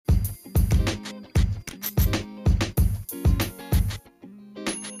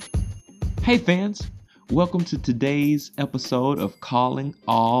Hey fans, welcome to today's episode of Calling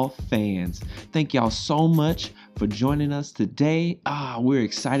All Fans. Thank y'all so much for joining us today. We're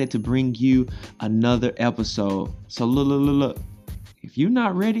excited to bring you another episode. So look. If you're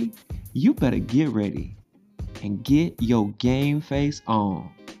not ready, you better get ready and get your game face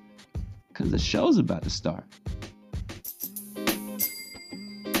on, because the show's about to start.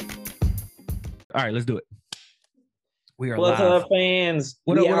 All right, let's do it. We are What's live. up, fans?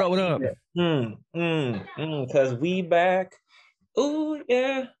 What up? Cause we back. Ooh,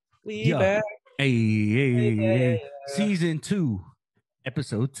 yeah, we back. Hey. Season 2,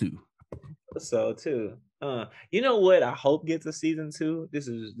 episode 2. Episode 2. You know what? I hope gets a season 2. This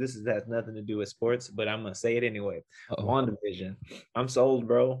has nothing to do with sports, but I'm gonna say it anyway. WandaVision. I'm sold,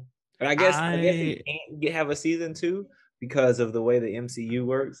 bro. And I guess it can't have a season 2 because of the way the MCU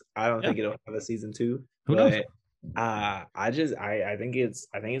works. I don't think it'll have a season 2. Who knows? I think it's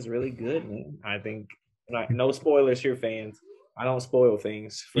really good, man. I think no spoilers here, fans. I don't spoil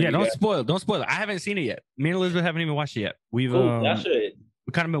things. Don't spoil it. I haven't seen it yet. Me and Elizabeth haven't even watched it yet. We've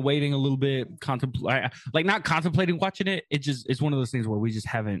kind of been waiting a little bit, not contemplating watching it. It's one of those things where we just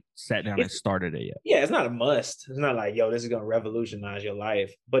haven't sat down and started it yet. Yeah, it's not a must. It's not like, this is gonna revolutionize your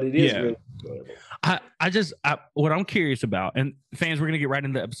life, but it is really enjoyable. What I'm curious about, and fans, we're gonna get right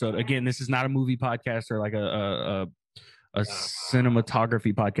into the episode. Again, this is not a movie podcast or like a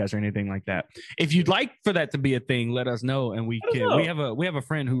cinematography podcast or anything like that. If you'd like for that to be a thing, let us know, and we have a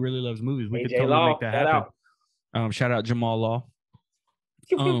friend who really loves movies. We could totally make that happen. Shout out Jamal Law.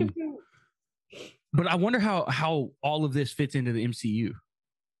 But I wonder how all of this fits into the MCU.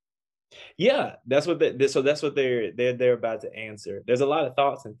 Yeah, that's what they're about to answer. There's a lot of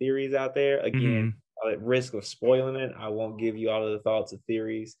thoughts and theories out there. Again, at risk of spoiling it, I won't give you all of the thoughts and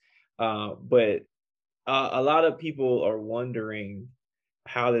theories. But a lot of people are wondering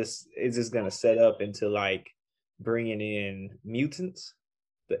how this is just going to set up into like bringing in mutants,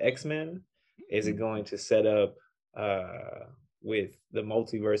 the X-Men. Is it going to set up with the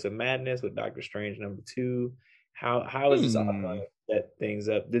multiverse of madness with Doctor Strange #2? How is this all going to set things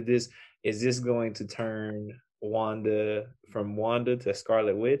up? Is this going to turn Wanda from Wanda to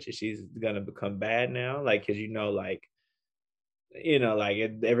Scarlet Witch? Is she going to become bad now? Like, because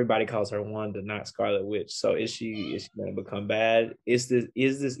everybody calls her Wanda, not Scarlet Witch. So is she going to become bad? Is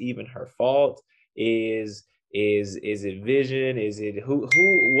this even her fault? Is it Vision? Is it who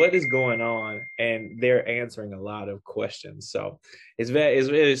what is going on? And they're answering a lot of questions. So it's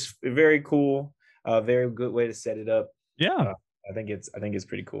very cool. A very good way to set it up. Yeah. I think it's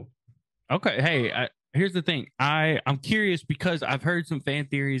pretty cool. Okay. Hey, here's the thing. I'm curious because I've heard some fan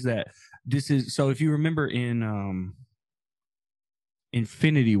theories that this is, so if you remember in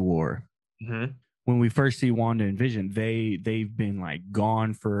Infinity War, when we first see Wanda and Vision, they've been like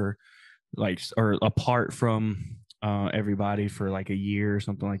gone for or apart from everybody for like a year or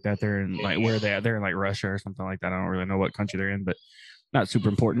something like that. They're in like they're in like Russia or something like that. I don't really know what country they're in, but not super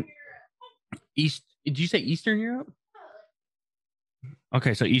important. Did you say Eastern Europe?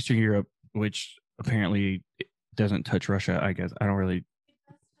 Okay, so Eastern Europe, which apparently doesn't touch Russia, I guess. I don't really,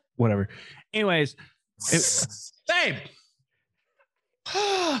 whatever. Anyways, babe.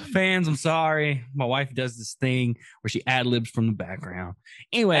 Fans, I'm sorry. My wife does this thing where she ad-libs from the background.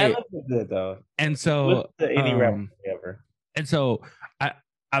 Anyway, ad-libs is good though. And so any rapper ever. And so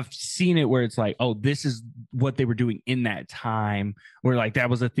I've seen it where it's like, oh, this is what they were doing in that time. Where like that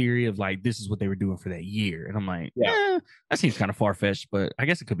was a theory of like this is what they were doing for that year. And I'm like, that seems kind of far-fetched, but I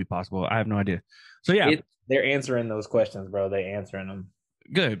guess it could be possible. I have no idea. So they're answering those questions, bro. They're answering them.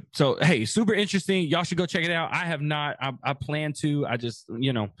 Good. So, hey, super interesting. Y'all should go check it out. I have not. I plan to. I just,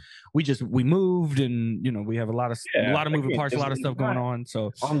 we moved and, we have a lot of moving parts, a lot of stuff going on.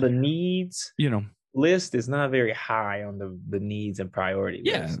 So on the needs, list is not very high on the needs and priority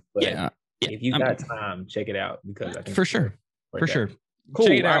list. But if you got time, check it out because I think for sure. Cool.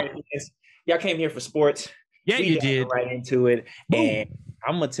 Check it out. Right. Y'all came here for sports. Yeah, you did. Right into it. Boom. And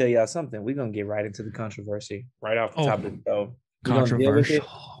I'm gonna tell y'all something. We're gonna get right into the controversy right off the top of the show. Controversial.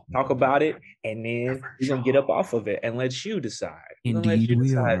 Talk about it, and then we're gonna get up off of it and let you decide. Indeed,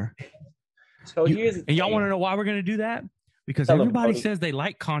 we are. So here's the thing. Y'all want to know why we're gonna do that? Because everybody says they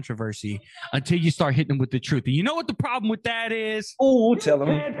like controversy until you start hitting them with the truth. And you know what the problem with that is? Oh, tell them.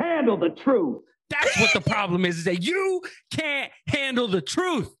 Can't handle the truth. That's what the problem is that you can't handle the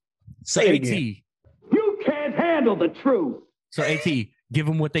truth. So Say it AT, again. You can't handle the truth. So AT, give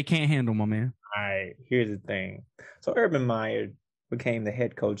them what they can't handle, my man. All right, here's the thing. So Urban Meyer became the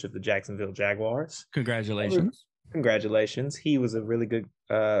head coach of the Jacksonville Jaguars. Congratulations. He was a really good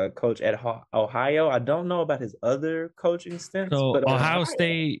coach at Ohio. I don't know about his other coaching stints. So but Ohio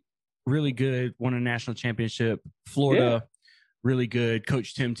State really good, won a national championship. Florida, really good.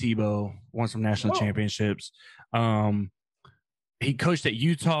 Coach Tim Tebow won some national championships. He coached at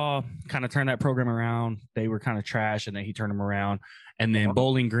Utah, kind of turned that program around. They were kind of trash, and then he turned them around. And then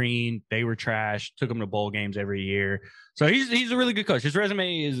Bowling Green, they were trash. Took them to bowl games every year. So he's a really good coach. His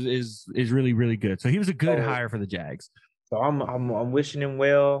resume is really, really good. So he was a good hire for the Jags. So I'm wishing him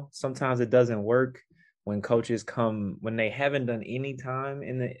well. Sometimes it doesn't work when coaches come when they haven't done any time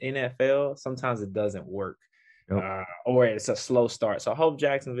in the NFL. Sometimes it doesn't work, or it's a slow start. So I hope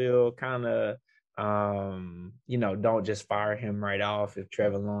Jacksonville kind of don't just fire him right off if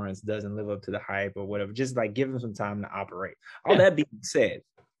Trevor Lawrence doesn't live up to the hype or whatever. Just like give him some time to operate. All that being said,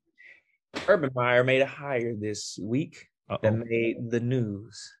 Urban Meyer made a hire this week that made the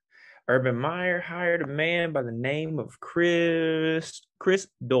news. Urban Meyer hired a man by the name of Chris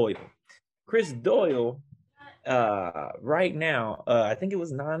Doyle. Chris Doyle, right now, I think it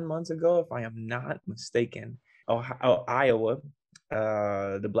was 9 months ago, if I am not mistaken, Iowa,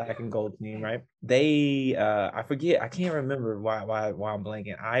 the black and gold team, right? They, I forget, I can't remember why I'm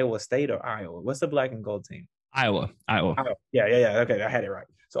blanking. Iowa State or Iowa? What's the black and gold team? Iowa. Yeah. Okay, I had it right.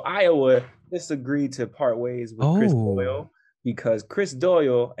 So Iowa disagreed to part ways with Chris Doyle because Chris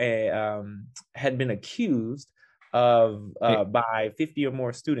Doyle had been accused of by 50 or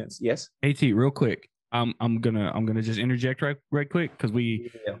more students. Yes. AT, real quick. I'm gonna just interject right quick because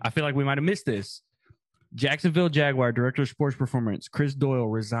I feel like we might have missed this. Jacksonville Jaguar Director of Sports Performance Chris Doyle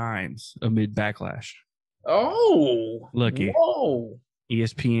resigns amid backlash. Oh, lucky. Whoa.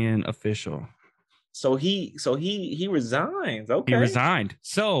 ESPN official. So he resigns. Okay. He resigned.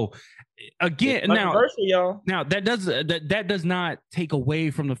 So again, y'all. Now that does not take away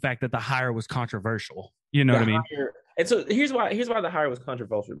from the fact that the hire was controversial. You know what I mean? And so here's why the hire was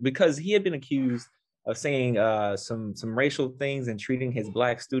controversial, because he had been accused of saying some racial things and treating his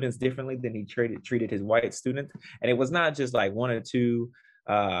black students differently than he treated his white students. And it was not just like one or two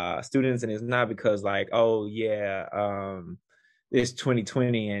students, and it's not because like, it's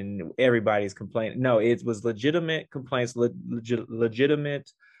 2020 and everybody's complaining. No, it was legitimate complaints, legitimate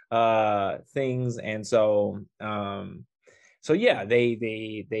things. And so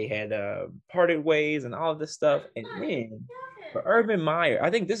they had parted ways and all of this stuff. And then for Urban Meyer, I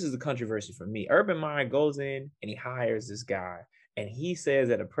think this is the controversy for me. Urban Meyer goes in and he hires this guy, and he says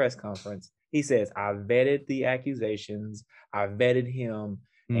at a press conference, he says, I vetted the accusations, I vetted him,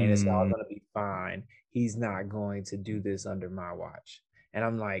 and it's all going to be fine. He's not going to do this under my watch. And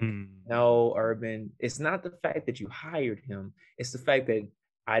I'm like, no, Urban, it's not the fact that you hired him. It's the fact that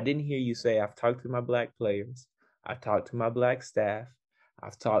I didn't hear you say, I've talked to my black players, I've talked to my black staff,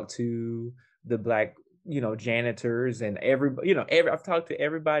 I've talked to the black, janitors and everybody, I've talked to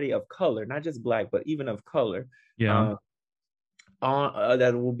everybody of color, not just black, but even of color. Yeah.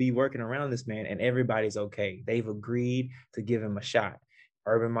 That will be working around this man, and everybody's okay. They've agreed to give him a shot.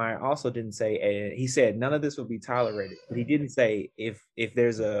 Urban Meyer also didn't say, and he said none of this will be tolerated, but he didn't say if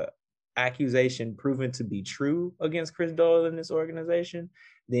there's a accusation proven to be true against Chris Doyle in this organization,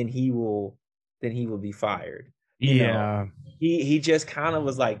 then he will be fired. He just kind of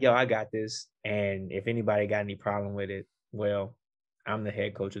was like, yo, I got this, and if anybody got any problem with it, well, I'm the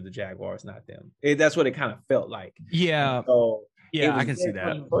head coach of the Jaguars, not them. That's what it kind of felt like. Yeah. So I can see that.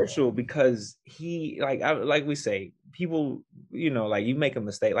 Controversial because he, like we say, people, like you make a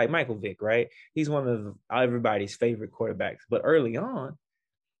mistake, like Michael Vick, right? He's one of everybody's favorite quarterbacks, but early on,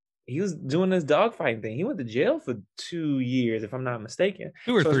 he was doing this dogfighting thing. He went to jail for 2 years, if I'm not mistaken.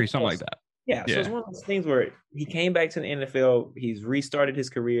 2 or 3, something like that. Yeah, so it's one of those things where he came back to the NFL. He's restarted his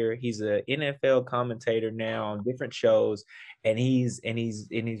career. He's an NFL commentator now on different shows, and he's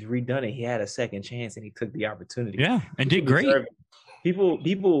redone it. He had a second chance, and he took the opportunity. Yeah, and did great.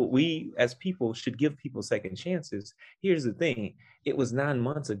 We as people should give people second chances. Here's the thing: it was 9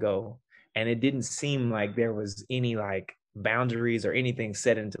 months ago, and it didn't seem like there was any like boundaries or anything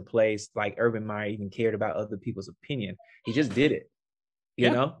set into place. Like Urban Meyer even cared about other people's opinion. He just did it. You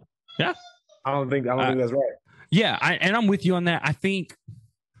know? Yeah. I don't think that's right. Yeah, I'm with you on that. I think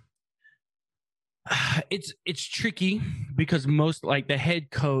it's tricky because most, like, the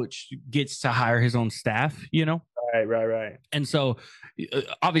head coach gets to hire his own staff, Right. And so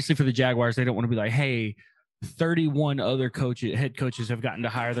obviously for the Jaguars, they don't want to be like, hey, 31 other head coaches have gotten to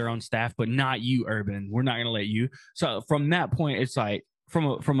hire their own staff, but not you, Urban. We're not going to let you. So from that point, it's like from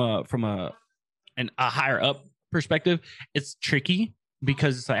a higher up perspective, it's tricky.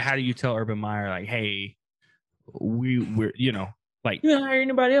 Because it's like, how do you tell Urban Meyer, like, hey, we're like, you don't hire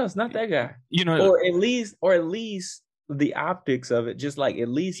anybody else, not that guy, or at least the optics of it, just like at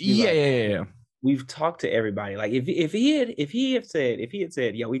least, yeah. we've talked to everybody. Like if he had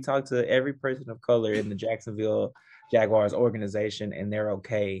said, yeah, we talked to every person of color in the Jacksonville Jaguars organization, and they're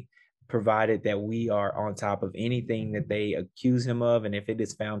okay, provided that we are on top of anything that they accuse him of, and if it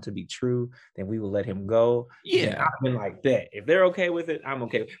is found to be true, then we will let him go. Then Yeah. I've been like that. If they're okay with it, I'm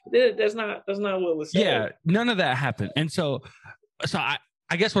okay. That's not what was said. Yeah, none of that happened. And so I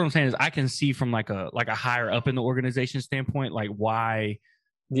guess what I'm saying is I can see from like a higher up in the organization standpoint, like why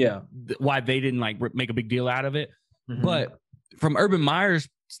they didn't like make a big deal out of it. Mhm. But from Urban Meyer's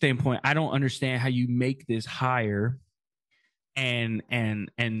standpoint, I don't understand how you make this hire and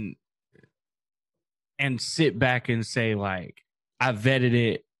sit back and say like, I vetted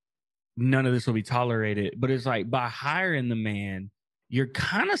it, none of this will be tolerated. But it's like, by hiring the man, you're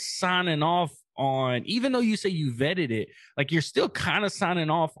kind of signing off on, even though you say you vetted it, like you're still kind of signing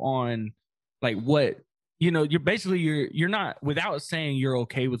off on like what, you're basically, you're not, without saying you're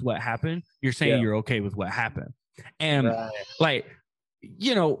okay with what happened, you're saying you're okay with what happened. And like,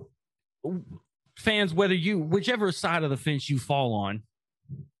 fans, whichever side of the fence you fall on,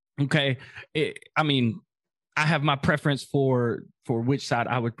 okay, I have my preference for which side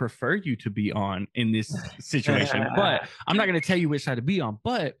I would prefer you to be on in this situation, but I'm not going to tell you which side to be on.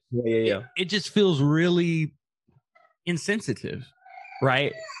 But it just feels really insensitive,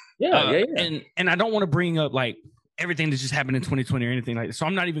 right? And I don't want to bring up like everything that's just happened in 2020 or anything like that. So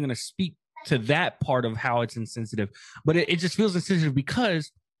I'm not even going to speak to that part of how it's insensitive, but it just feels insensitive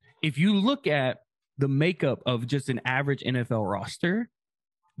because if you look at the makeup of just an average NFL roster,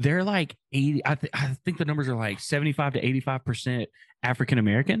 they're like 80. I think the numbers are like 75 to 85% African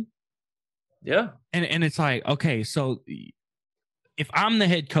American. Yeah. And it's like, okay, so if I'm the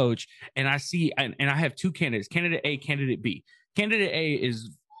head coach and I see, and I have two candidates, candidate A, candidate B. Candidate A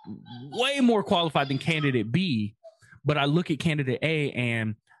is way more qualified than candidate B, but I look at candidate A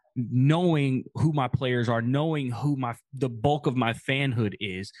and knowing who my players are, knowing who the bulk of my fanhood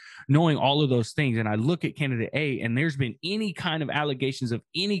is, knowing all of those things, and I look at candidate A and there's been any kind of allegations of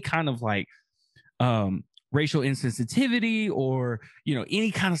any kind of like racial insensitivity or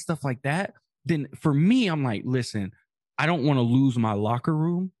any kind of stuff like that, then for me, I'm like, listen, I don't want to lose my locker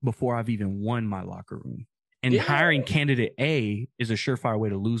room before I've even won my locker room. And hiring candidate A is a surefire way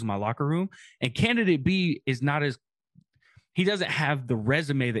to lose my locker room. And candidate B is not as, he doesn't have the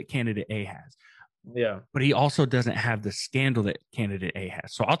resume that candidate A has. Yeah. But he also doesn't have the scandal that candidate A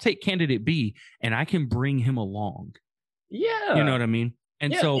has. So I'll take candidate B and I can bring him along. Yeah. You know what I mean?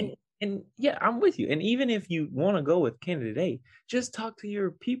 And and I'm with you. And even if you want to go with candidate A, just talk to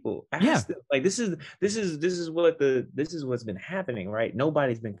your people. Ask them. Like this is what's been happening, right?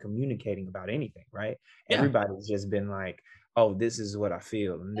 Nobody's been communicating about anything, right? Yeah. Everybody's just been like, oh, this is what I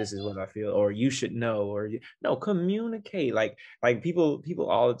feel, and this is what I feel, or you should know, or no, communicate. Like people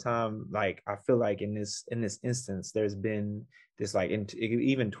all the time. Like I feel like in this instance, there's been this like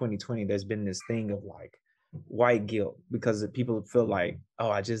even 2020, there's been this thing of like white guilt because people feel like, oh,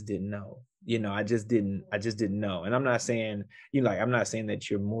 I just didn't know. I just didn't know. And I'm not saying I'm not saying that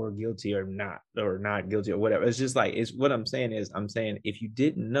you're more guilty or not guilty or whatever. It's just like I'm saying if you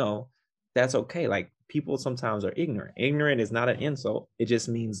didn't know, that's okay. Like people sometimes are ignorant. Ignorant is not an insult. It just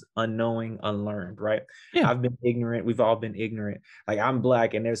means unknowing, unlearned, right? Yeah. I've been ignorant. We've all been ignorant. Like I'm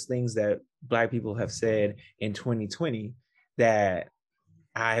Black, and there's things that Black people have said in 2020 that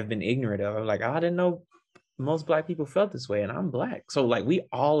I have been ignorant of. I'm like, I didn't know most Black people felt this way, and I'm Black. So like we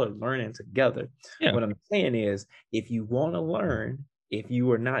all are learning together. Yeah. What I'm saying is, if you want to learn, if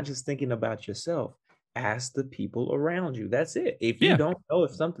you are not just thinking about yourself, ask the people around you. That's it. If you don't know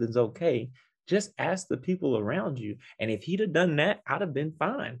if something's okay, just ask the people around you. And if he'd have done that, I'd have been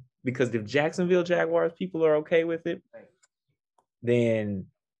fine. Because if Jacksonville Jaguars people are okay with it, then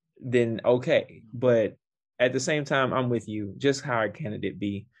okay. But at the same time, I'm with you. Just hire candidate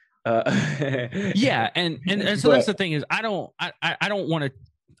B. Yeah, and so that's the thing is I don't want to,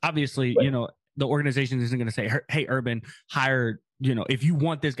 obviously, the organization isn't going to say, hey, Urban, hire, if you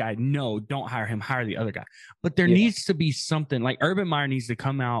want this guy, no, don't hire him, hire the other guy. But there needs to be something like Urban Meyer needs to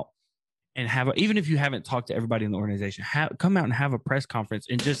come out and even if you haven't talked to everybody in the organization, come out and have a press conference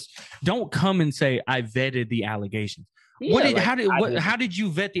and just don't come and say, I vetted the allegations. Yeah, how did you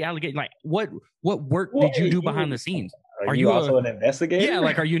vet the allegation? Like what work did you do behind the scenes? Are you also an investigator? Yeah,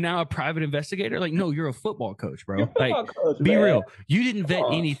 like, are you now a private investigator? Like, no, you're a football coach, bro. Like, be real. You didn't vet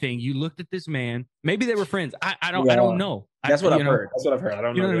anything. You looked at this man. Maybe they were friends. I don't know. That's what I've heard. That's what I've heard. I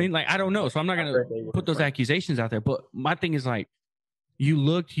don't know. You know what I mean? Like, I don't know. So I'm not gonna put those accusations out there. But my thing is like, you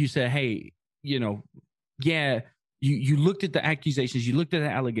looked. You said, hey, you looked at the accusations. You looked at the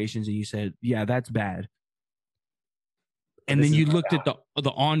allegations, and you said, yeah, that's bad. And then you looked at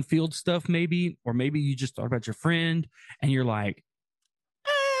the on-field stuff, maybe, or maybe you just thought about your friend, and you're like,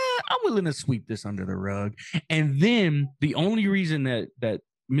 I'm willing to sweep this under the rug. And then the only reason that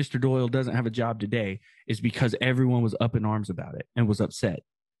Mr. Doyle doesn't have a job today is because everyone was up in arms about it and was upset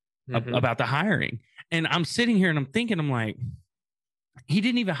about the hiring. And I'm sitting here and I'm thinking, I'm like, he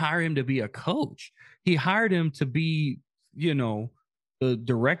didn't even hire him to be a coach. He hired him to be, the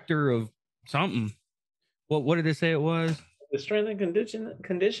director of something. What did they say it was? The strength and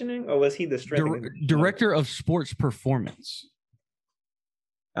conditioning, or was he the strength director of sports performance?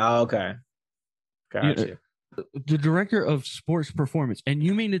 Oh, okay. Gotcha. The director of sports performance. And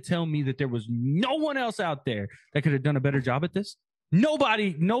you mean to tell me that there was no one else out there that could have done a better job at this?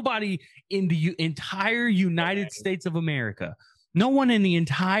 Nobody in the entire United States of America. No one in the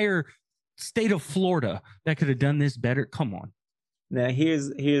entire state of Florida that could have done this better. Come on. Now, here's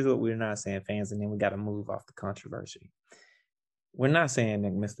what we're not saying, fans, and then we got to move off the controversy. We're not saying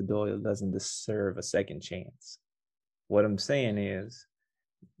that Mr. Doyle doesn't deserve a second chance. What I'm saying is,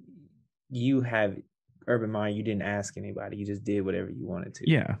 you have Urban Meyer, you didn't ask anybody. You just did whatever you wanted to.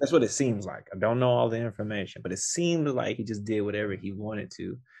 Yeah. That's what it seems like. I don't know all the information, but it seems like he just did whatever he wanted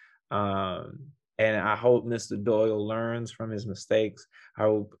to. And I hope Mr. Doyle learns from his mistakes. I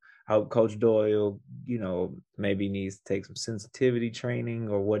hope Coach Doyle, maybe needs to take some sensitivity training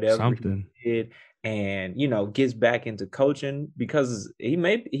or whatever something he did, and gets back into coaching, because I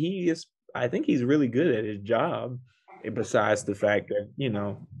think he's really good at his job. Besides the fact that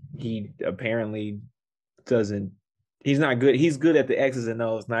he apparently he's not good. He's good at the X's and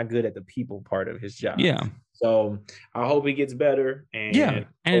O's, not good at the people part of his job. Yeah. So I hope he gets better. And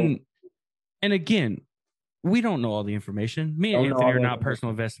and again, we don't know all the information. Me and Anthony are not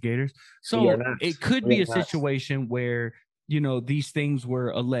personal investigators. So it could be a situation where, these things were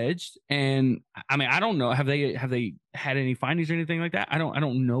alleged. And I mean, I don't know. Have they had any findings or anything like that? I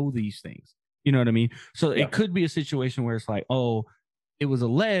don't know these things. You know what I mean? So it could be a situation where it's like, oh, it was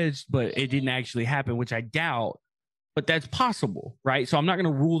alleged, but it didn't actually happen, which I doubt, but that's possible, right? So I'm not going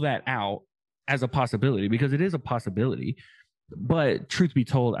to rule that out as a possibility, because it is a possibility. But truth be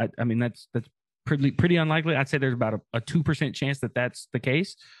told, I mean, that's pretty unlikely. I'd say there's about a 2% chance that that's the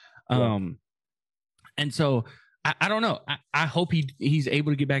case. Yeah. And so I don't know. I hope he's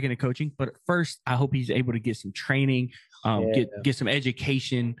able to get back into coaching, but first I hope he's able to get some training, get some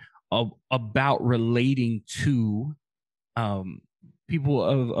education about relating to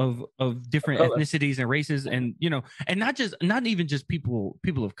people of different ethnicities and races, and and not even just people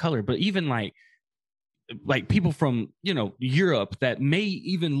of color, but even like people from Europe that may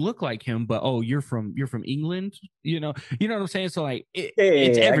even look like him, but you're from England, you know what I'm saying? So like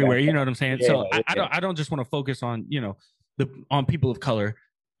it's everywhere, you know what I'm saying? So I don't just want to focus on on people of color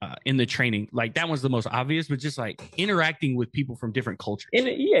in the training. Like that was the most obvious, but just like interacting with people from different cultures.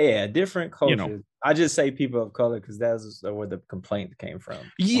 Different cultures. I just say people of color because that's where the complaint came from.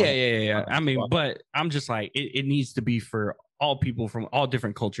 Yeah. I mean, but I'm just like it needs to be for all people from all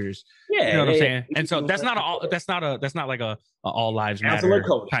different cultures. Yeah, you know what I'm saying? And so that's not like a all lives matter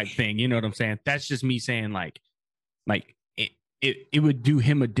type thing. You know what I'm saying? That's just me saying like it would do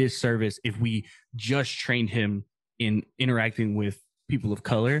him a disservice if we just trained him in interacting with people of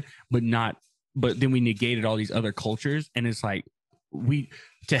color, but then we negated all these other cultures. And it's like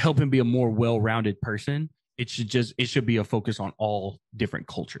to help him be a more well-rounded person, it should be a focus on all different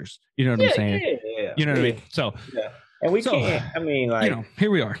cultures. You know what I'm saying? Yeah. You know what I mean? So and we can't. I mean, like here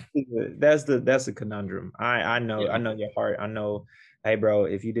we are. That's the conundrum. I know your heart. I know. Hey, bro,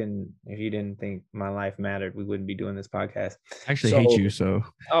 if you didn't think my life mattered, we wouldn't be doing this podcast. I actually hate you. So.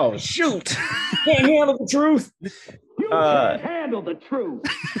 Oh shoot! Can't handle the truth. You can't handle the truth.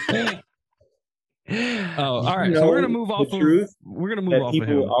 Oh, all right. So we're gonna move off the truth. We're gonna move off of him.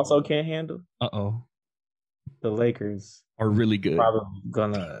 People also can't handle. The Lakers are really good. Probably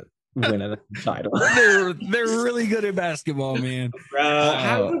gonna win a title. They're really good at basketball, man. Bro,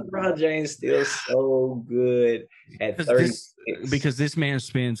 how is LeBron James still so good at 36? Because this man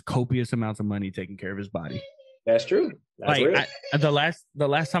spends copious amounts of money taking care of his body. That's true. That's like the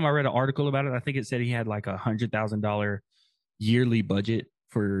last time I read an article about it, I think it said he had like $100,000 yearly budget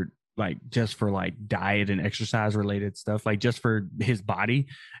for just for diet and exercise related stuff, like just for his body.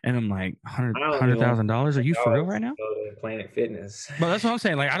 And I'm like, $100,000? Are you for real right now? Planet Fitness. But that's what I'm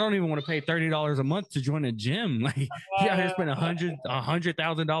saying. Like, I don't even want to pay $30 a month to join a gym. Like, I spend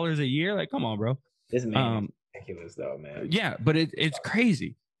 $100,000 a year. Like, come on, bro. This man is ridiculous, though, man. Yeah, but it's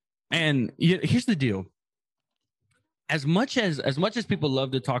crazy. And here's the deal. As much as people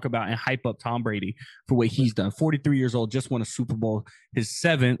love to talk about and hype up Tom Brady for what he's done, 43 years old, just won a Super Bowl, his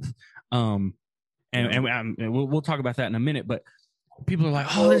 7th. And we'll talk about that in a minute. But people are like,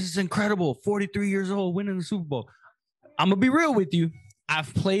 oh, this is incredible. 43 years old, winning the Super Bowl. I'm going to be real with you.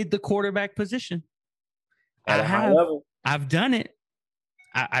 I've played the quarterback position. At a high level. I've done it.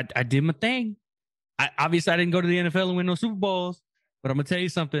 I did my thing. Obviously, I didn't go to the NFL and win no Super Bowls. But I'm going to tell you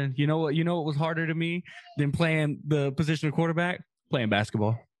something. You know what was harder to me than playing the position of quarterback? Playing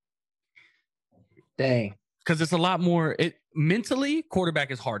basketball. Dang. Because it's a lot more. Mentally,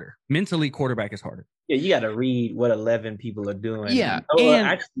 quarterback is harder. Yeah, you got to read what 11 people are doing. Yeah, and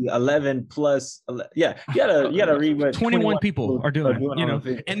actually 11 plus. Yeah, you gotta read what 21 people are doing. You know,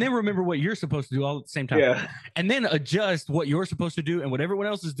 and then remember what you're supposed to do all at the same time. Yeah, and then adjust what you're supposed to do and what everyone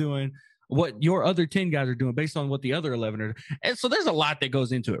else is doing, what your other 10 guys are doing based on what the other 11 are. And so there's a lot that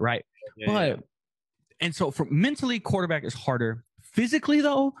goes into it, right? And so for mentally, quarterback is harder. Physically,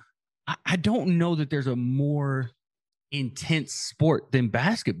 though, I don't know that there's a more intense sport than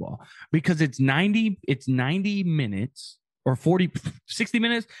basketball because it's 90 minutes or 60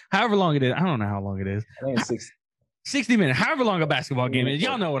 minutes, however long it is. I don't know how long it is. I think it's 60 minutes, however long a basketball game is.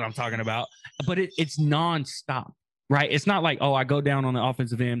 Y'all know what I'm talking about. But it's nonstop, right? It's not like, oh, I go down on the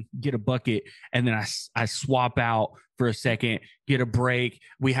offensive end, get a bucket, and then I swap out for a second, get a break.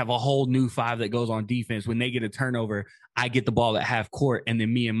 We have a whole new 5 that goes on defense. When they get a turnover, I get the ball at half court, and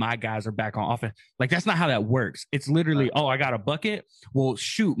then me and my guys are back on offense. Like, that's not how that works. It's literally, oh, I got a bucket. Well,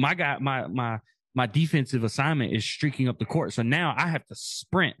 shoot, my guy, my defensive assignment is streaking up the court. So now I have to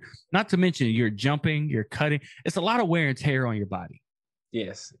sprint. Not to mention you're jumping, you're cutting. It's a lot of wear and tear on your body.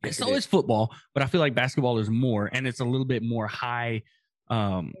 Yes. So is football, but I feel like basketball is more, and it's a little bit more high.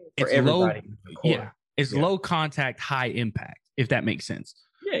 It's everybody. Yeah. It's low contact, high impact, if that makes sense.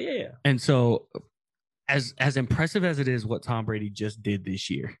 Yeah. And so as impressive as it is what Tom Brady just did this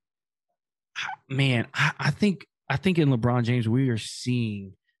year, man, I think in LeBron James, we are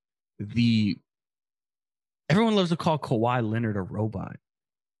seeing everyone loves to call Kawhi Leonard a robot.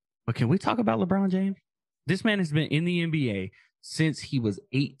 But can we talk about LeBron James? This man has been in the NBA since he was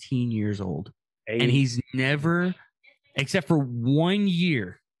 18 years old. And he's never, except for 1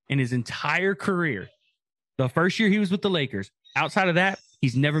 year in his entire career, the first year he was with the Lakers, outside of that,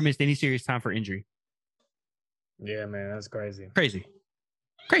 he's never missed any serious time for injury. Yeah, man, that's crazy. Crazy.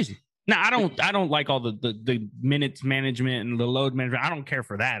 Now, I don't like all the minutes management and the load management. I don't care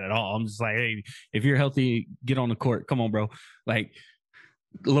for that at all. I'm just like, hey, if you're healthy, get on the court. Come on, bro. Like,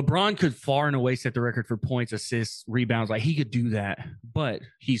 LeBron could far and away set the record for points, assists, rebounds. Like, he could do that, but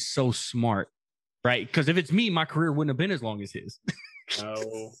he's so smart, right? Because if it's me, my career wouldn't have been as long as his. No.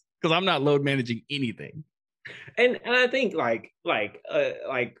 Because I'm not load managing anything. And I think like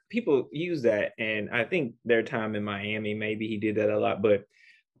people use that, and I think their time in Miami, maybe he did that a lot. But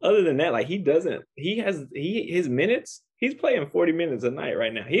other than that, like his minutes, he's playing 40 minutes a night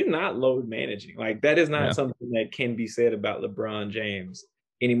right now. He's not load managing. Like, that is not something that can be said about LeBron James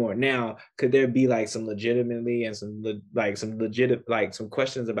anymore. Now, could there be like some legitimately and some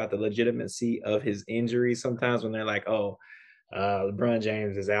questions about the legitimacy of his injuries sometimes when they're like, oh, LeBron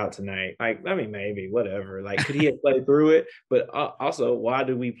James is out tonight. Like, I mean, maybe, whatever. Like, could he have played through it? But also, why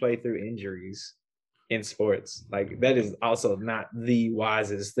do we play through injuries in sports? Like, that is also not the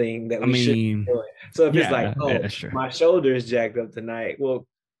wisest thing that we should be doing. So if it's like, oh, my shoulder is jacked up tonight, well,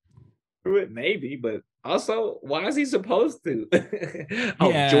 through it maybe, but also, why is he supposed to?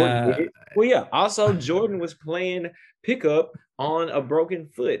 Jordan did it. Well, yeah. Also, Jordan was playing pickup on a broken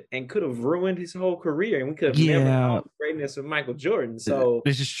foot and could have ruined his whole career, and we could have never known the greatness of Michael Jordan. So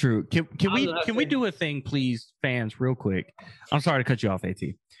this is true. Can we do a thing, please, fans, real quick? I'm sorry to cut you off, AT.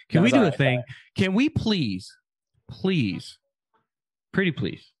 Can we do a thing? Can we please, pretty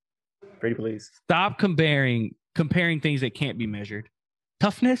please, stop comparing things that can't be measured?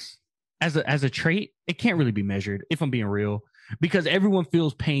 Toughness as a trait, it can't really be measured, if I'm being real, because everyone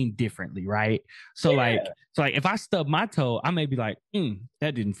feels pain differently, right? So like if I stub my toe, I may be like,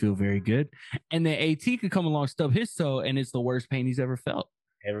 that didn't feel very good. And then AT could come along, stub his toe, and it's the worst pain he's ever felt.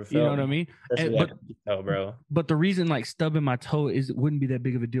 You know what I mean? But the reason like stubbing my toe wouldn't be that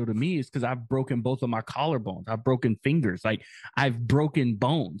big of a deal to me is because I've broken both of my collarbones. I've broken fingers. Like, I've broken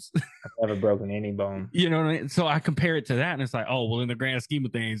bones. I've never broken any bone. You know what I mean? So I compare it to that, and it's like, oh, well, in the grand scheme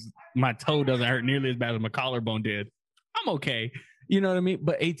of things, my toe doesn't hurt nearly as bad as my collarbone did. I'm okay. You know what I mean?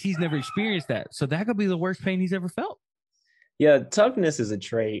 But AT's never experienced that. So that could be the worst pain he's ever felt. Yeah, toughness is a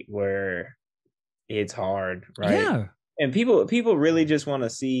trait where it's hard, right? Yeah. And people really just want to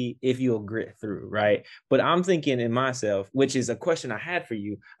see if you'll grit through, right? But I'm thinking in myself, which is a question I had for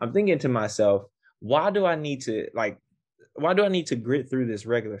you. I'm thinking to myself, why do I need to grit through this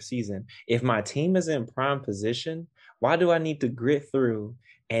regular season if my team is in prime position? Why do I need to grit through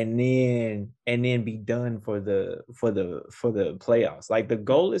and then be done for the playoffs? Like, the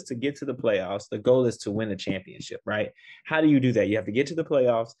goal is to get to the playoffs. The goal is to win a championship, right? How do you do that? You have to get to the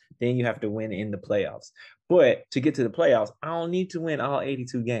playoffs, then you have to win in the playoffs. But to get to the playoffs, I don't need to win all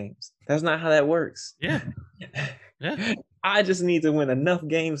 82 games. That's not how that works. Yeah. Yeah. I just need to win enough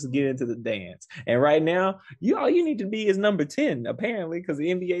games to get into the dance. And right now, all you need to be is number 10, apparently, because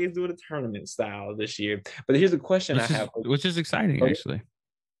the NBA is doing a tournament style this year. But here's a question I have. Which is exciting, actually.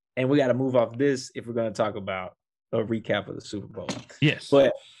 And we got to move off this if we're going to talk about a recap of the Super Bowl. Yes.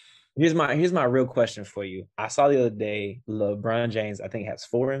 But here's my real question for you. I saw the other day, LeBron James, I think, has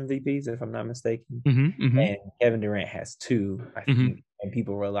 4 MVPs, if I'm not mistaken. And Kevin Durant has 2, I think. And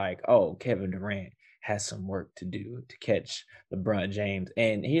people were like, oh, Kevin Durant has some work to do to catch LeBron James.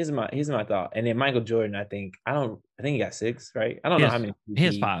 And here's my thought. And then Michael Jordan, I think he got 6, right? I don't know how many. He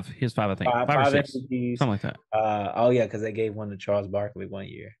has 5. He has 5, I think. 5 or 6. MVPs. Something like that. Oh yeah, because they gave one to Charles Barkley one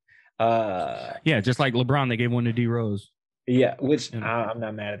year. Yeah, just like LeBron, they gave one to D Rose. Yeah, which I'm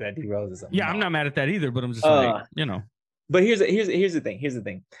not mad at that. D Rose is I'm not mad at that either, but I'm just like, But here's the thing.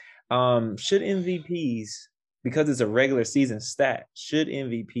 Should MVPs, because it's a regular season stat, should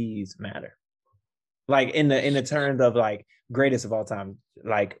MVPs matter? Like in the terms of like greatest of all time,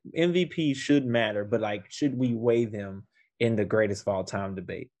 like MVP should matter, but like should we weigh them in the greatest of all time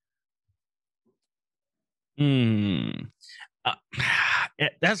debate?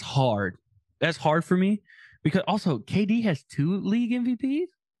 That's hard. That's hard for me because also KD has 2 league MVPs.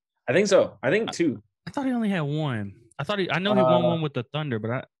 I think so. I think 2. I thought he only had 1. I know he won one with the Thunder,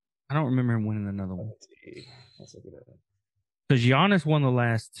 but I don't remember him winning another one. Let's look it up. Because Giannis won the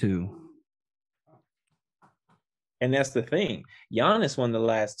last 2. And that's the thing. Giannis won the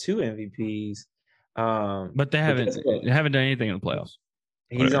last 2 MVPs. But they haven't done anything in the playoffs.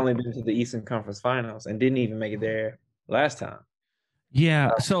 He's only been to the Eastern Conference Finals and didn't even make it there last time.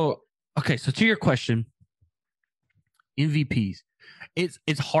 Yeah. So to your question, MVPs,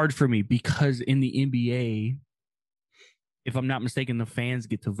 it's hard for me because in the NBA, if I'm not mistaken, the fans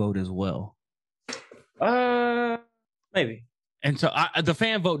get to vote as well. Maybe. And so the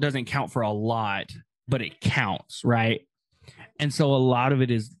fan vote doesn't count for a lot, but it counts, right? And so a lot of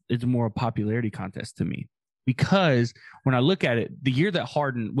it's more a popularity contest to me because when I look at it, the year that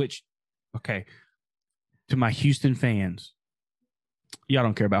Harden, to my Houston fans, y'all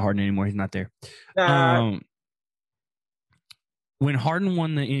don't care about Harden anymore. He's not there. When Harden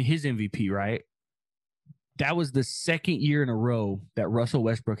won his MVP, right? That was the second year in a row that Russell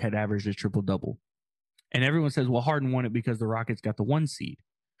Westbrook had averaged a triple-double. And everyone says, well, Harden won it because the Rockets got the 1 seed.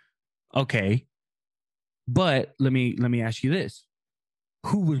 Okay. But let me ask you this.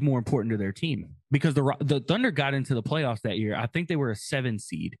 Who was more important to their team? Because the Thunder got into the playoffs that year. I think they were a 7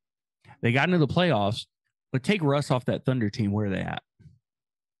 seed. They got into the playoffs, but take Russ off that Thunder team. Where are they at?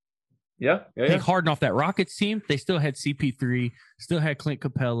 Yeah. Take Harden off that Rockets team. They still had CP3, still had Clint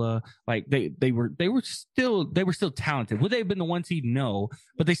Capella. Like they were still talented. Would they have been the 1 seed? No,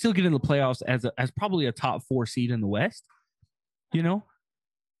 but they still get in the playoffs as probably a top 4 seed in the West. And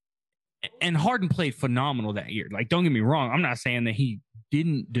Harden played phenomenal that year. Like, don't get me wrong. I'm not saying that he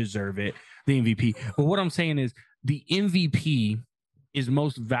didn't deserve it, the MVP. But what I'm saying is the MVP is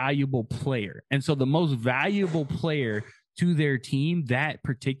most valuable player. And so the most valuable player to their team that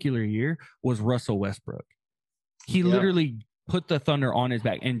particular year was Russell Westbrook. He literally put the Thunder on his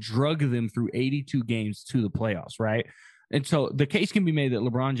back and drug them through 82 games to the playoffs, right? And so the case can be made that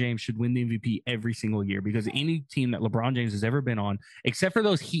LeBron James should win the MVP every single year because any team that LeBron James has ever been on, except for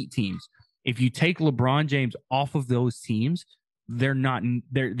those Heat teams, if you take LeBron James off of those teams, they're not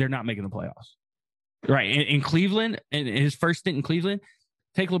making the playoffs. Right. In Cleveland, in his first stint in Cleveland,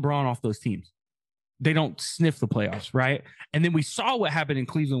 take LeBron off those teams. They don't sniff the playoffs, right? And then we saw what happened in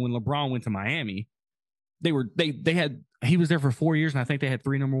Cleveland when LeBron went to Miami. He was there for 4 years, and I think they had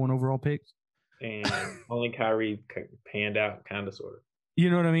 3 number 1 overall picks. And only Kyrie panned out, kind of, sort of.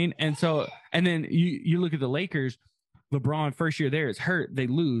 You know what I mean? And so, and then you look at the Lakers. LeBron, first year there is hurt. They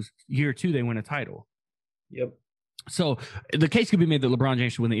lose. Year 2, they win a title. Yep. So the case could be made that LeBron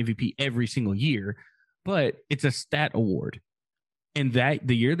James should win the MVP every single year, but it's a stat award. And that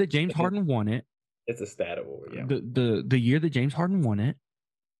the year that James Harden won it, it's a stat award. Yeah. The year that James Harden won it,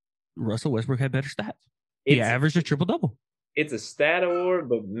 Russell Westbrook had better stats. He averaged a triple-double. It's a stat award,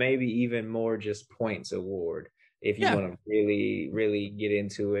 but maybe even more just points award. If you want to really, really get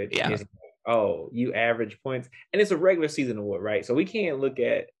into it. Yeah. You average points. And it's a regular season award, right? So we can't look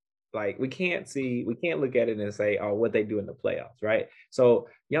at we can't look at it and say, oh, what they do in the playoffs, right? So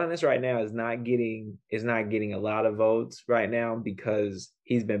Giannis right now is not getting a lot of votes right now because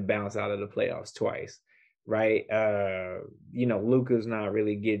he's been bounced out of the playoffs twice. right? Luka's not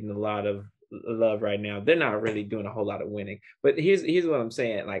really getting a lot of love right now. They're not really doing a whole lot of winning. But here's what I'm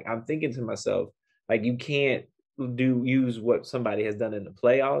saying. Like, I'm thinking to myself, like, you can't use what somebody has done in the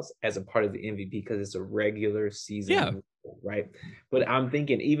playoffs as a part of the MVP because it's a regular season award, right? But I'm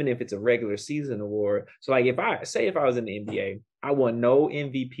thinking, even if it's a regular season award, so like if I was in the NBA, I won no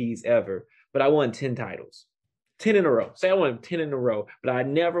MVPs ever, but I won 10 titles. 10 in a row. Say I won 10 in a row, but I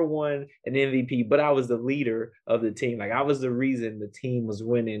never won an MVP, but I was the leader of the team. Like, I was the reason the team was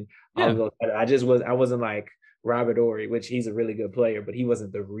winning. Yeah. I wasn't like Robert Horry, which he's a really good player, but he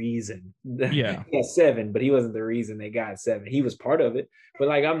wasn't the reason. Yeah. He had 7, but he wasn't the reason they got 7. He was part of it. But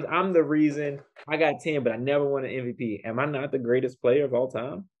like, I'm the reason I got 10, but I never won an MVP. Am I not the greatest player of all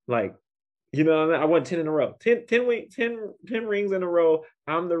time? Like, you know what I mean? I won 10 in a row. 10 rings in a row.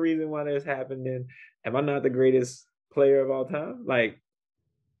 I'm the reason why this happened. And am I not the greatest player of all time? Like,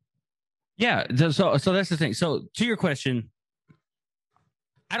 yeah. So that's the thing. So to your question,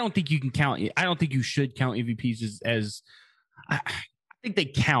 I don't think you can count. I don't think you should count MVPs as I think they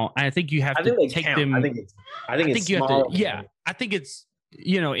count. I think you have to take them. I think you have to. Yeah, I think it's,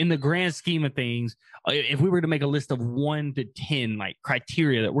 in the grand scheme of things, if we were to make a list of 1 to 10 like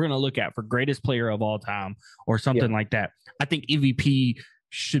criteria that we're going to look at for greatest player of all time or something like that, I think MVP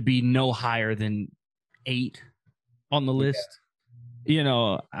should be no higher than 8 on the list.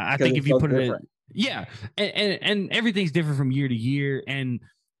 I think if you put it, and everything's different from year to year, and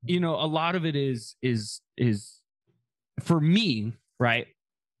a lot of it is for me, right?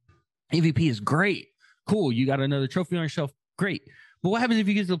 MVP is great, cool. You got another trophy on your shelf, great. But what happens if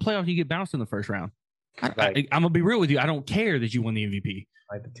you get to the playoff and you get bounced in the first round? I'm gonna be real with you. I don't care that you won the MVP.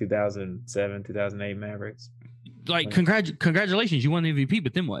 Like the 2007, 2008 Mavericks. Like, congratulations, you won the MVP.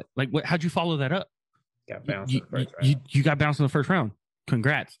 But then what? Like, how'd you follow that up? Got bounced in the first round. You got bounced in the first round.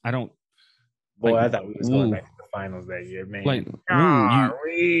 Congrats. I don't. Boy, I thought we was going back to the finals that year, man. Like,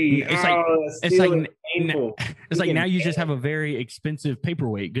 it's like now you just have a very expensive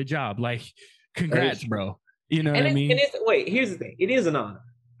paperweight. Good job. Like, congrats, bro. You know what I mean? Wait, here's the thing. It is an honor.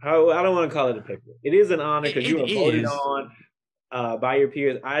 I don't want to call it a paperweight. It is an honor because you were voted on by your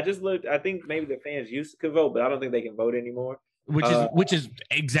peers. I just looked. I think maybe the fans used to vote, but I don't think they can vote anymore. Which is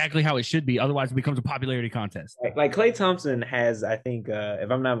exactly how it should be. Otherwise, it becomes a popularity contest. Like Klay Thompson has, I think, if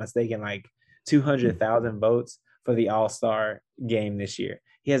I'm not mistaken, like 200,000 votes for the All-Star game this year.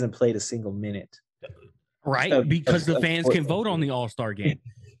 He hasn't played a single minute. Right, because the fans can vote on the All-Star game.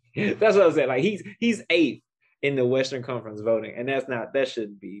 That's what I was saying. Like, he's 8th in the Western Conference voting, and that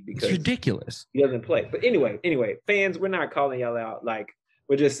shouldn't be because it's ridiculous. He doesn't play. But anyway, fans, we're not calling y'all out. Like,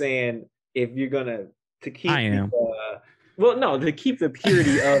 we're just saying if you're gonna to keep. I am. To keep the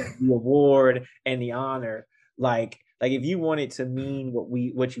purity of the award and the honor, like if you want it to mean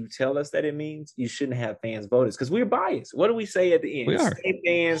what you tell us that it means, you shouldn't have fans vote us because we're biased. What do we say at the end? We are. Stay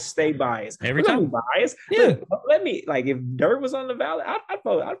fans, stay biased. Every time biased. Yeah. Look, if Dirt was on the ballot, I'd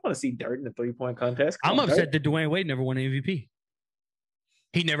vote. I'd want to see Dirt in the 3-point contest. I'm upset that Dwayne Wade never won an MVP.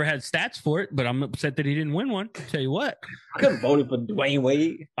 He never had stats for it, but I'm upset that he didn't win one. Tell you what, I could have voted for Dwayne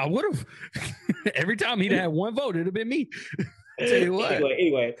Wade. I would have. Every time he'd had one vote, it'd have been me. Tell you what.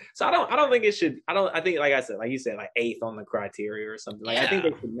 Anyway. So I don't think it should. I think, like I said, like you said, like 8th on the criteria or something. Like, I think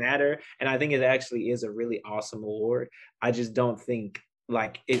it should matter, and I think it actually is a really awesome award. I just don't think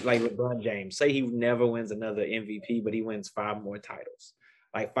like LeBron James. Say he never wins another MVP, but he wins 5 more titles,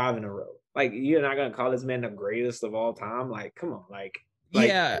 like 5 in a row. Like, you're not gonna call this man the greatest of all time. Like, come on,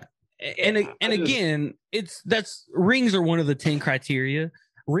 again, that's rings are one of the 10 criteria.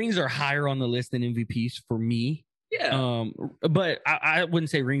 Rings are higher on the list than MVPs for me. Yeah. But I wouldn't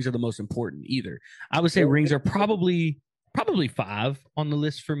say rings are the most important either. I would say rings are probably 5 on the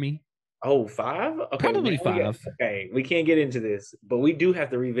list for me. Oh, 5? Okay, probably 5. Okay, we can't get into this, but we do have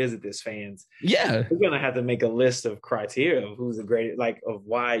to revisit this, fans. Yeah, we're gonna have to make a list of criteria of who's the greatest, like of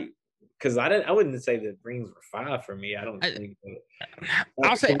why. Because I wouldn't say that rings were 5 for me. I don't think.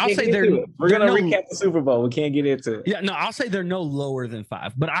 I'll say we're gonna recap the Super Bowl. We can't get into it. Yeah, no, I'll say they're no lower than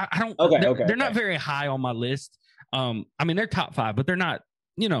 5, but I don't. Okay, they're not very high on my list. I mean, they're top 5, but they're not.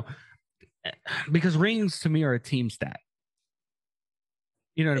 Because rings to me are a team stat.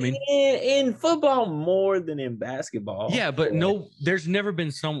 You know what I mean? In football more than in basketball. Yeah, but there's never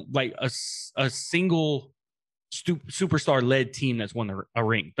been a single superstar led team that's won a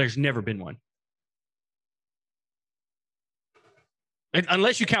ring. There's never been one.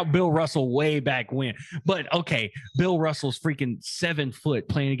 Unless you count Bill Russell way back when. But okay, Bill Russell's freaking 7 foot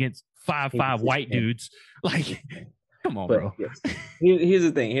playing against 5'5" white dudes. Like, come on, bro. Yes. Here's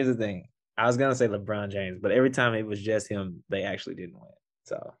the thing. I was gonna say LeBron James, but every time it was just him, they actually didn't win.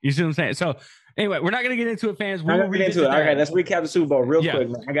 So you see what I'm saying? So anyway, we're not gonna get into it, fans. I'm gonna get into it. Okay, let's recap the Super Bowl real quick,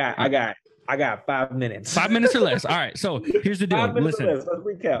 man. I got 5 minutes. 5 minutes or less. All right. So here's the deal. 5 minutes Listen, or less. Let's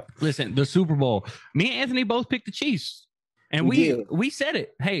recap. Listen, the Super Bowl. Me and Anthony both picked the Chiefs. And we said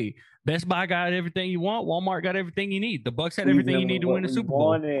it. Hey, Best Buy got everything you want. Walmart got everything you need. The Bucks had everything you need to win the Super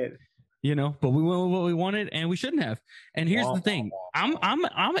Bowl. You know, but we went with what we wanted, and we shouldn't have. And here's the thing: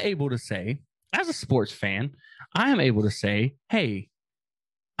 I'm able to say, as a sports fan, I am able to say, hey,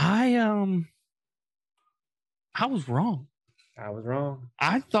 I was wrong. I was wrong.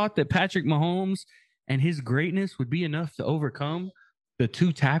 I thought that Patrick Mahomes and his greatness would be enough to overcome the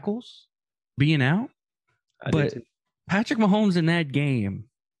 2 tackles being out. But Patrick Mahomes in that game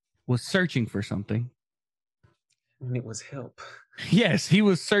was searching for something. And it was help. Yes, he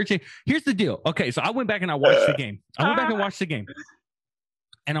was searching. Here's the deal. Okay, so I went back and I watched the game.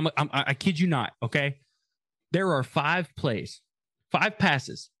 And I kid you not, okay? There are 5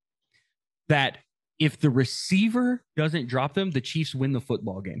 passes that if the receiver doesn't drop them, the Chiefs win the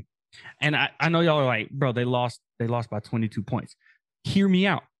football game. And I know y'all are like, bro, they lost by 22 points. Hear me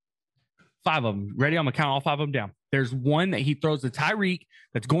out. 5 of them. Ready? I'm going to count all 5 of them down. There's one that he throws to Tyreek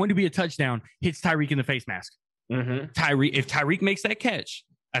that's going to be a touchdown, hits Tyreek in the face mask. Mm-hmm. If Tyreek makes that catch,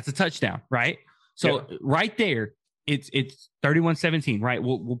 that's a touchdown, right? So right there, it's 31-17, right?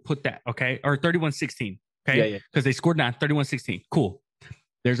 We'll put that, okay? Or 31-16, okay? Because they scored 31-16. Cool.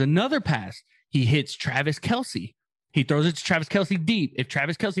 There's another pass. He hits Travis Kelce. He throws it to Travis Kelce deep. If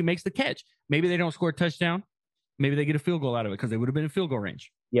Travis Kelce makes the catch, maybe they don't score a touchdown. Maybe they get a field goal out of it because they would have been in field goal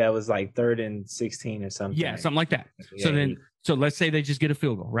range. Yeah, it was like 3rd and 16 or something. Yeah, something like that. So let's say they just get a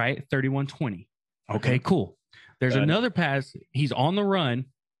field goal, right? 31-20. Okay, cool. There's another pass. He's on the run,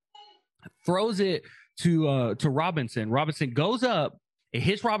 throws it to Robinson. Robinson goes up. It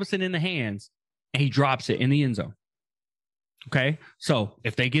hits Robinson in the hands, and he drops it in the end zone. Okay, so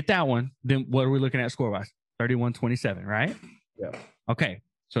if they get that one, then what are we looking at score-wise? 31-27, right? Yeah. Okay,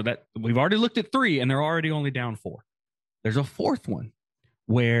 so that we've already looked at 3, and they're already only down 4. There's a 4th one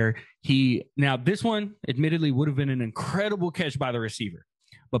where this one admittedly would have been an incredible catch by the receiver,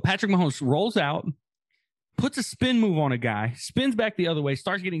 but Patrick Mahomes rolls out, puts a spin move on a guy, spins back the other way,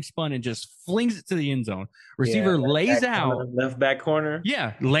 starts getting spun, and just flings it to the end zone. Receiver lays out. Left back corner.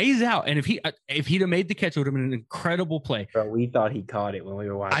 Yeah, lays out. And if he'd have made the catch, it would have been an incredible play. Bro, we thought he caught it when we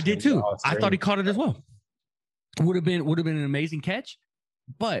were watching. I did too. I thought he caught it as well. Would have been an amazing catch.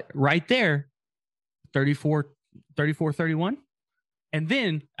 But right there, 34-31. And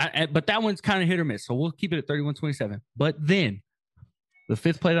then, but that one's kind of hit or miss. So we'll keep it at 31-27. But then, the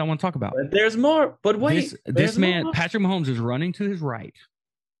 5th play that I want to talk about. But there's more. But wait. This man, more. Patrick Mahomes, is running to his right,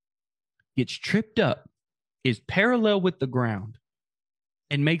 gets tripped up, is parallel with the ground,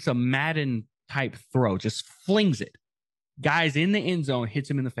 and makes a Madden-type throw. Just flings it. Guy's in the end zone, hits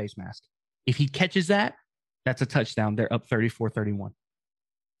him in the face mask. If he catches that, that's a touchdown. They're up 34-31.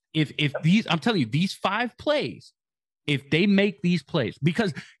 If these, I'm telling you, these 5 plays, if they make these plays,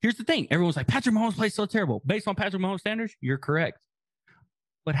 because here's the thing, everyone's like, Patrick Mahomes plays so terrible. Based on Patrick Mahomes standards, you're correct.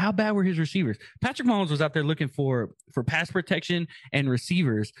 But how bad were his receivers? Patrick Mahomes was out there looking for pass protection and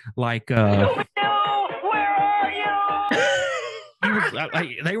receivers like. Where are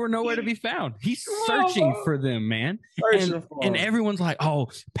you? They were nowhere to be found. He's searching for them, man. And everyone's like, "Oh,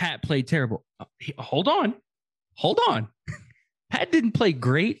 Pat played terrible." Hold on. Pat didn't play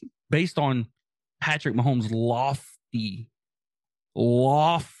great based on Patrick Mahomes'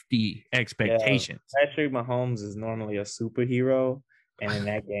 lofty expectations. Yeah, Patrick Mahomes is normally a superhero. And in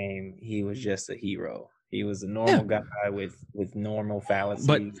that game, he was just a hero. He was a normal guy with normal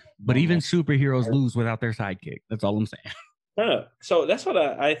fallacies. But even superheroes lose without their sidekick. That's all I'm saying. No. So that's what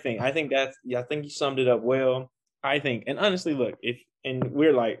I think. I think you summed it up well. I think, and honestly, look,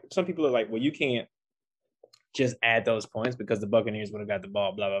 we're like, some people are like, well, you can't just add those points because the Buccaneers would have got the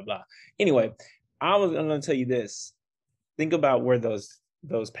ball, blah, blah, blah. Anyway, I'm going to tell you this. Think about where those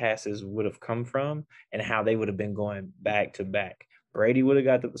passes would have come from and how they would have been going back to back. Brady would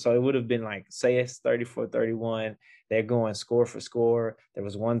have so it would have been like, say it's 34-31. They're going score for score. There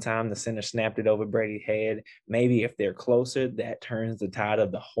was one time the center snapped it over Brady's head. Maybe if they're closer, that turns the tide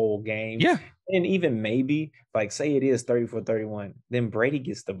of the whole game. Yeah. And even maybe, like, say it is 34-31, then Brady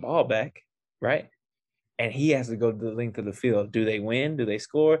gets the ball back, right? And he has to go to the length of the field. Do they win? Do they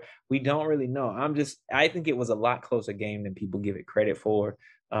score? We don't really know. I think it was a lot closer game than people give it credit for.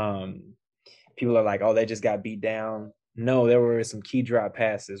 People are like, oh, they just got beat down. No, there were some key drop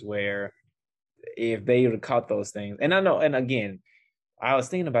passes where if they would have caught those things, and I know, and again, I was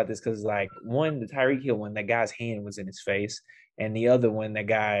thinking about this because, like, one, the Tyreek Hill one, that guy's hand was in his face, and the other one, that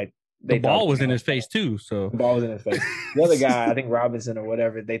guy The ball was in his face too. So the ball was in his face. The other guy, I think Robinson or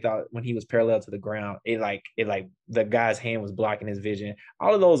whatever, they thought when he was parallel to the ground, it like the guy's hand was blocking his vision.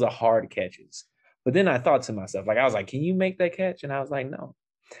 All of those are hard catches. But then I thought to myself, like I was like, can you make that catch? And I was like, no.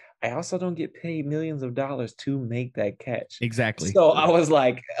 I also don't get paid millions of dollars to make that catch. Exactly. So I was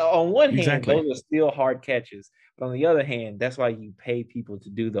like, on one hand, those are still hard catches. But on the other hand, that's why you pay people to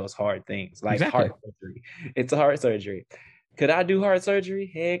do those hard things, like heart surgery. It's a heart surgery. Could I do heart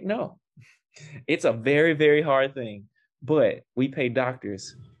surgery? Heck no. It's a very, very hard thing. But we pay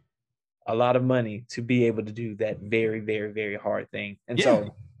doctors a lot of money to be able to do that very, very, very hard thing. And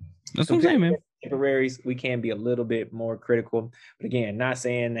so that's what I'm saying, man. Temporaries, we can be a little bit more critical, but again, not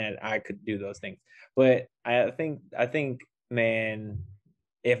saying that I could do those things. But I think, man,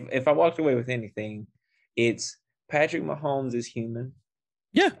 if I walked away with anything, it's Patrick Mahomes is human.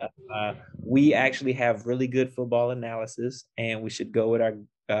 Yeah, we actually have really good football analysis, and we should go with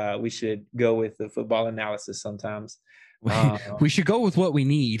the football analysis sometimes. We should go with what we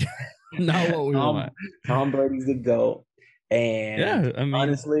need, not what we want. Tom Brady's the GOAT. And I mean,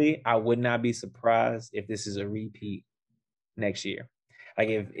 honestly, I would not be surprised if this is a repeat next year. Like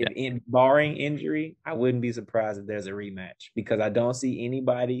if barring injury, I wouldn't be surprised if there's a rematch, because I don't see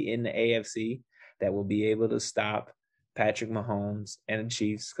anybody in the AFC that will be able to stop Patrick Mahomes and the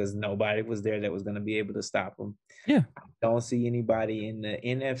Chiefs, because nobody was there that was going to be able to stop them. Yeah. I don't see anybody in the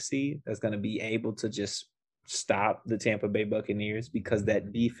NFC that's going to be able to just stop the Tampa Bay Buccaneers, because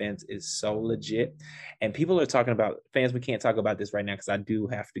that defense is so legit. And people are talking about, fans, we can't talk about this right now because I do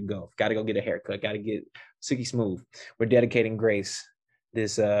have to go. Got to go get a haircut. Got to get Silky Smooth. We're dedicating Grace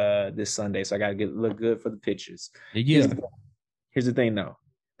this Sunday, so I got to look good for the pictures. Yeah. Here's the thing, though.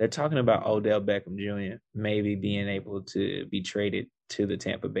 They're talking about Odell Beckham Jr. maybe being able to be traded to the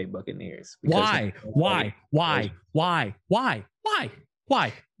Tampa Bay Buccaneers. Why, fans? Why?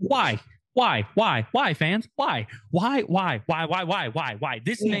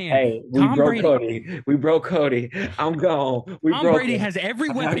 This man, hey, Tom Brady. Cody. We broke Cody. I'm gone. Tom Brady has every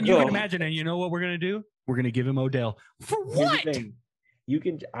weapon you can imagine, and you know what we're gonna do? We're gonna give him Odell. For what?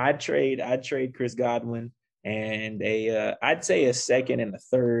 I'd trade Chris Godwin and I'd say a second and a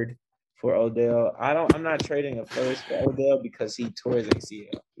third for Odell. I'm not trading a first for Odell because he tore his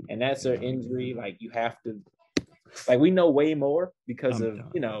ACL, and that's an injury. Like, you have to. Like, we know way more because of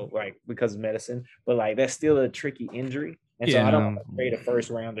medicine, but like that's still a tricky injury. And so I don't want to trade a first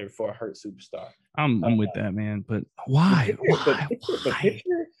rounder for a hurt superstar. I'm with that, man. But why?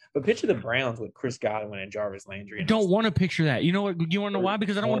 But picture the Browns with Chris Godwin and Jarvis Landry. I don't want to picture that. You know what? You want to know why?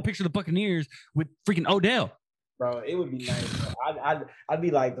 Because I don't want to picture the Buccaneers with freaking Odell. Bro, it would be nice. I'd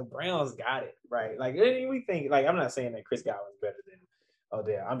be like, the Browns got it, right? Like, we think, like, I'm not saying that Chris Godwin's better than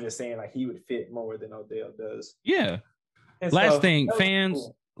Odell. I'm just saying, like, he would fit more than Odell does. Yeah. And last thing, fans,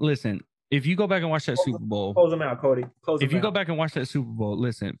 listen, if you go back and watch that Super Bowl. Close them out, Cody. If you go back and watch that Super Bowl,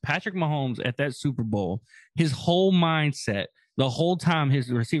 listen, Patrick Mahomes at that Super Bowl, his whole mindset, the whole time his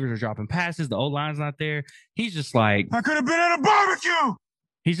receivers are dropping passes, the O-line's not there, he's just like, I could have been at a barbecue.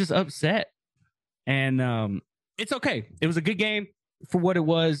 He's just upset. And it's okay. It was a good game for what it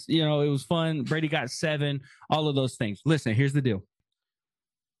was. You know, it was fun. Brady got 7, all of those things. Listen, here's the deal.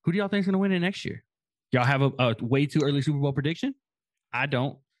 Who do y'all think is going to win it next year? Y'all have a way too early Super Bowl prediction? I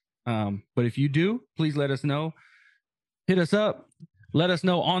don't. But if you do, please let us know. Hit us up. Let us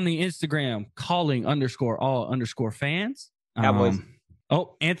know on the Instagram, calling_all_fans. Cowboys.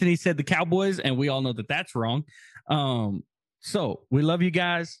 Anthony said the Cowboys, and we all know that that's wrong. So we love you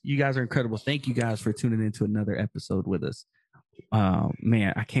guys. You guys are incredible. Thank you guys for tuning into another episode with us.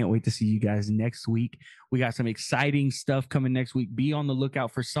 Man, I can't wait to see you guys next week. We got some exciting stuff coming next week. Be on the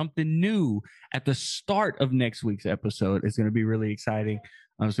lookout for something new at the start of next week's episode. It's going to be really exciting.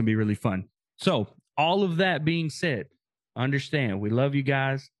 It's going to be really fun. So all of that being said, understand we love you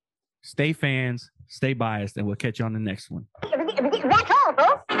guys. Stay fans, stay biased, and we'll catch you on the next one. That's all,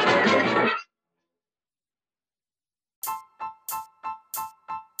 folks.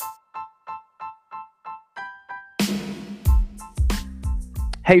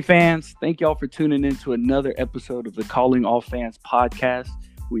 Hey fans, thank y'all for tuning in to another episode of the Calling All Fans podcast.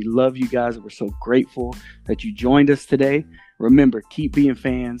 We love you guys. We're so grateful that you joined us today. Remember, keep being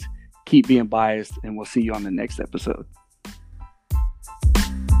fans, keep being biased, and we'll see you on the next episode.